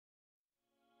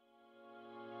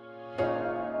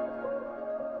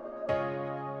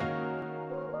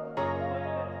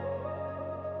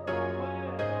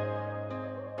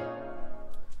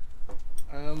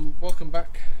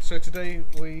So today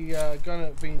we are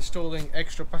gonna be installing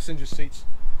extra passenger seats.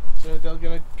 So they're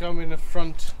gonna come in the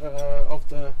front of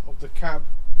the cab,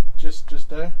 just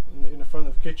there in the front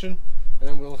of the kitchen, and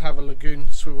then we'll have a lagoon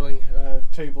swiveling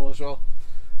table as well.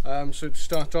 So to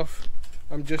start off,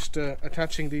 I'm just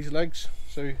attaching these legs.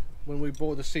 So when we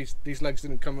bought the seats, these legs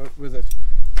didn't come with it.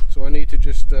 So I need to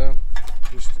just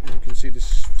you can see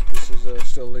this is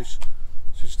still loose.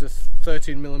 So it's just a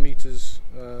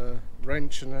 13mm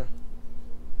wrench and a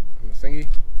thingy.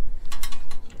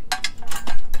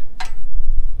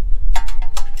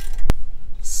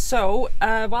 So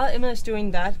while Emma is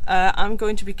doing that, I'm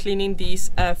going to be cleaning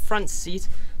these front seats.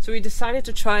 So we decided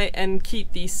to try and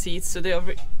keep these seats. So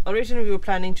originally we were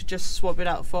planning to just swap it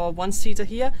out for a one-seater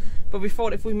here, but we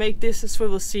thought if we make this a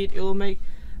swivel seat, it will make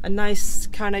a nice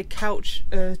kind of couch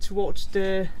towards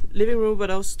the living room,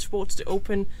 but also towards the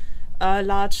open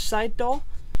large side door.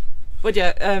 But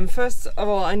yeah, first of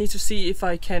all, I need to see if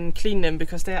I can clean them,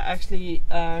 because they are actually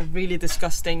really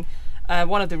disgusting.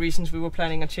 One of the reasons we were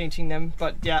planning on changing them.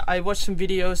 But yeah, I watched some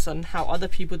videos on how other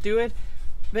people do it.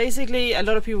 Basically, a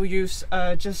lot of people use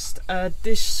just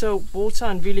dish soap water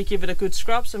and really give it a good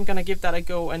scrub. So I'm gonna give that a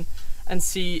go and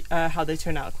see how they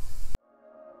turn out.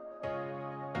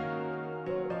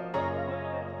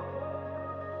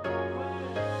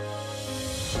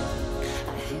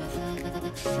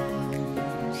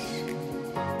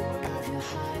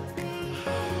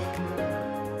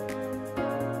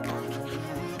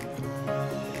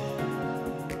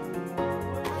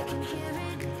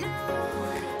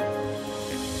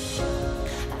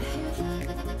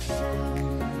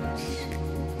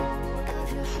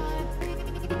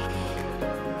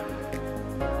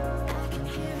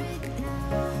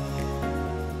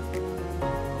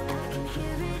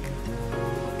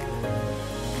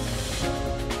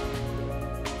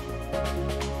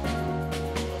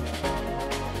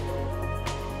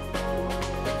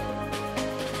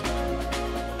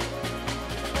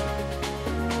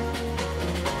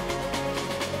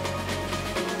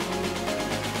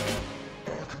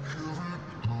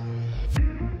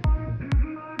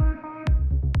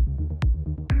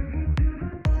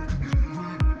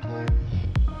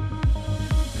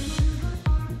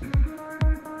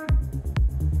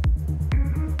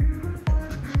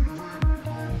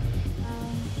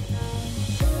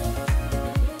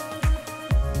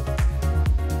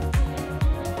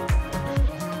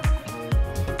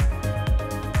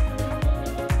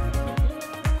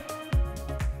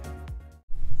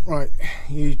 Right,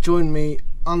 you join me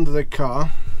under the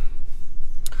car.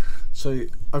 So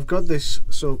I've got this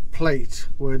sort of plate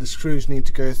where the screws need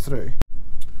to go through.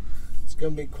 It's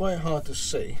going to be quite hard to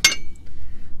see,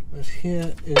 but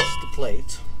here is the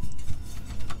plate.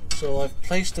 So I've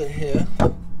placed it here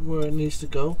where it needs to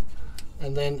go,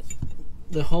 and then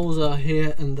the holes are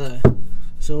here and there.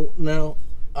 So now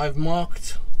I've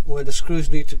marked where the screws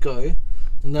need to go,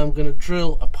 and now I'm going to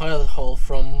drill a pilot hole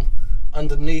from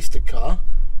underneath the car.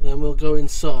 Then we'll go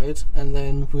inside, and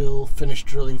then we'll finish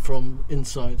drilling from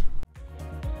inside.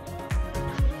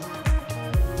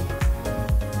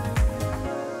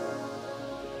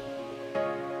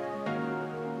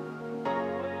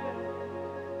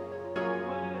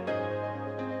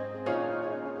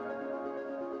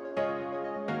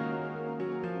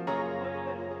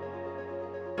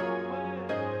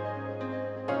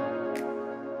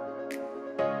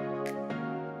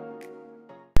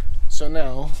 So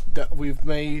now that we've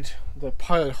made the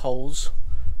pilot holes,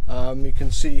 you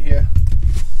can see here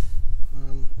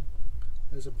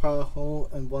there's a pilot hole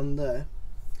and one there.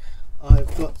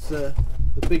 I've got the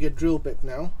bigger drill bit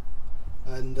now,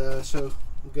 and so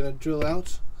I'm going to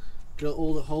drill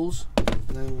all the holes,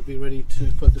 and then we'll be ready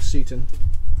to put the seat in.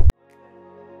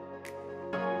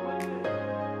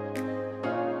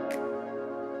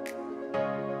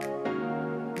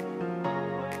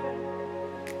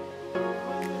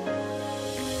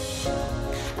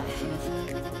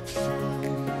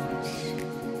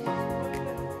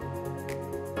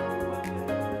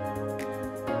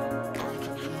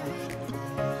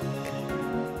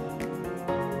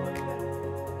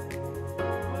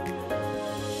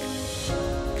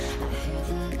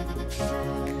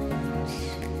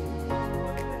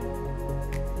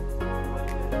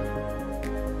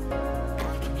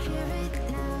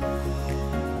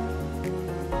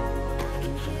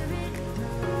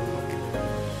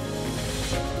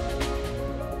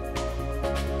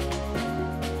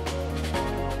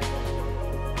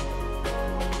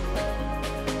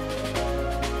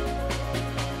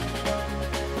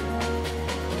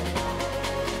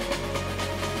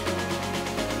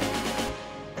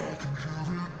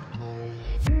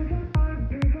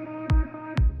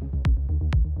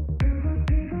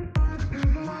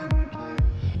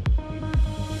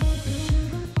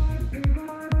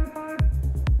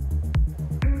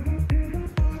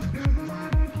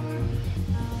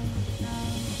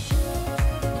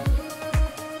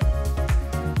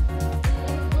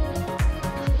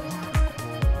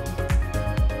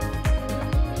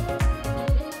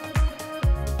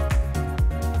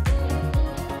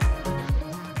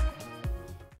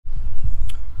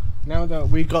 now that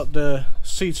we got the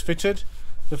seats fitted,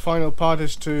 the final part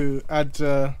is to add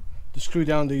to screw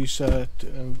down these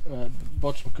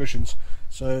bottom cushions.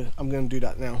 So I'm going to do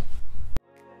that now.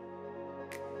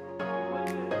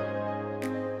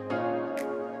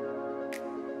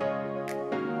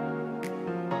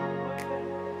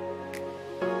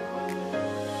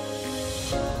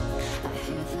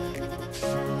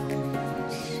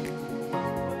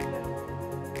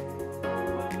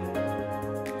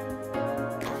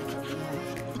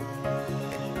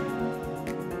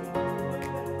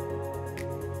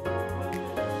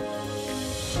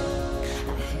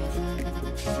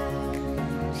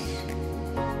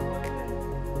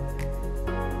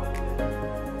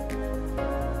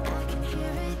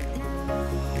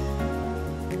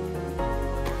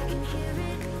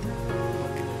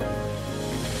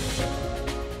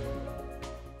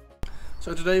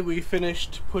 So today we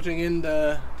finished putting in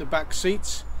the back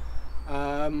seats.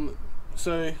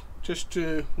 So just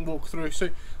to walk through, so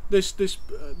these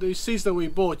seats that we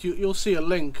bought, you'll see a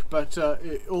link, but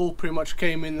it all pretty much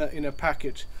came in a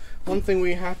package. One thing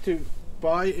we had to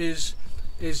buy is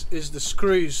the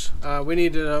screws. We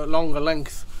needed a longer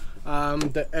length,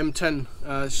 the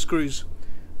M10 screws,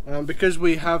 because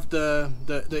we have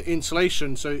the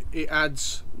insulation, so it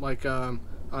adds like I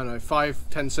don't know,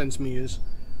 5-10 centimeters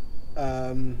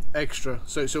extra,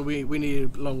 so we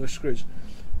needed longer screws.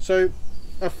 So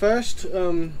at first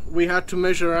we had to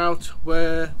measure out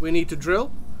where we need to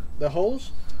drill the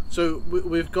holes. So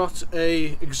we've got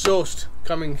a exhaust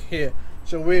coming here,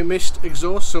 so we missed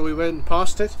exhaust, so we went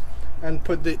past it and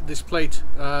put this plate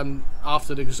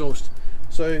after the exhaust.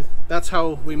 So that's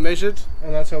how we measured,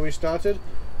 and that's how we started.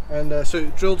 And so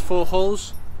drilled 4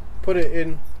 holes, put it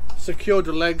in, secured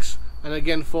the legs, and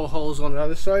again 4 holes on the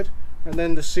other side, and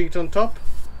then the seat on top.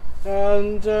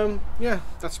 And yeah,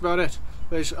 that's about it.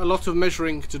 There's a lot of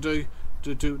measuring to do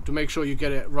to make sure you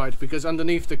get it right, because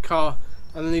underneath the car,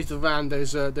 underneath the van,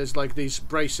 there's like these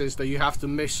braces that you have to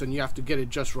miss, and you have to get it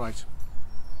just right.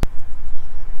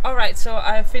 Alright, so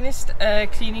I finished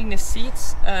cleaning the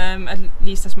seats, at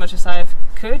least as much as I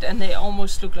could, and they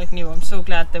almost look like new. I'm so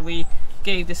glad that we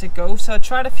gave this a go. So I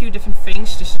tried a few different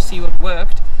things just to see what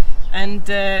worked,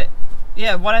 and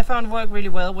yeah, what I found worked really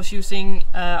well was using,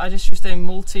 I just used a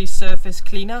multi-surface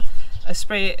cleaner. I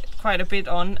spray it quite a bit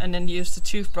on, and then used the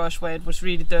toothbrush where it was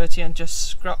really dirty and just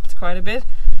scrubbed quite a bit.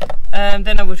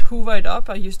 Then I would hoover it up.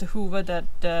 I used a hoover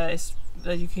that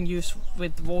you can use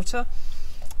with water.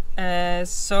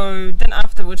 So then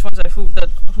afterwards, once I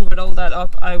hoovered all that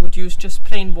up, I would use just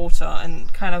plain water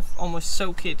and kind of almost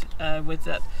soak it with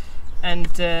that, and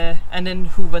then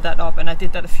hoover that up. And I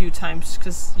did that a few times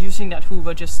because using that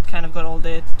hoover just kind of got all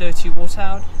the dirty water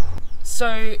out.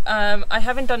 So I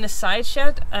haven't done the sides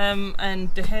yet, and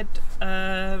the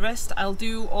headrest. I'll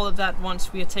do all of that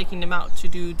once we are taking them out to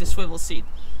do the swivel seat.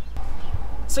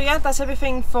 So yeah, that's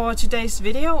everything for today's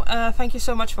video. Thank you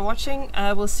so much for watching.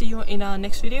 We'll see you in our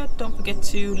next video. Don't forget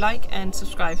to like and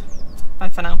subscribe. Bye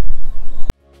for now.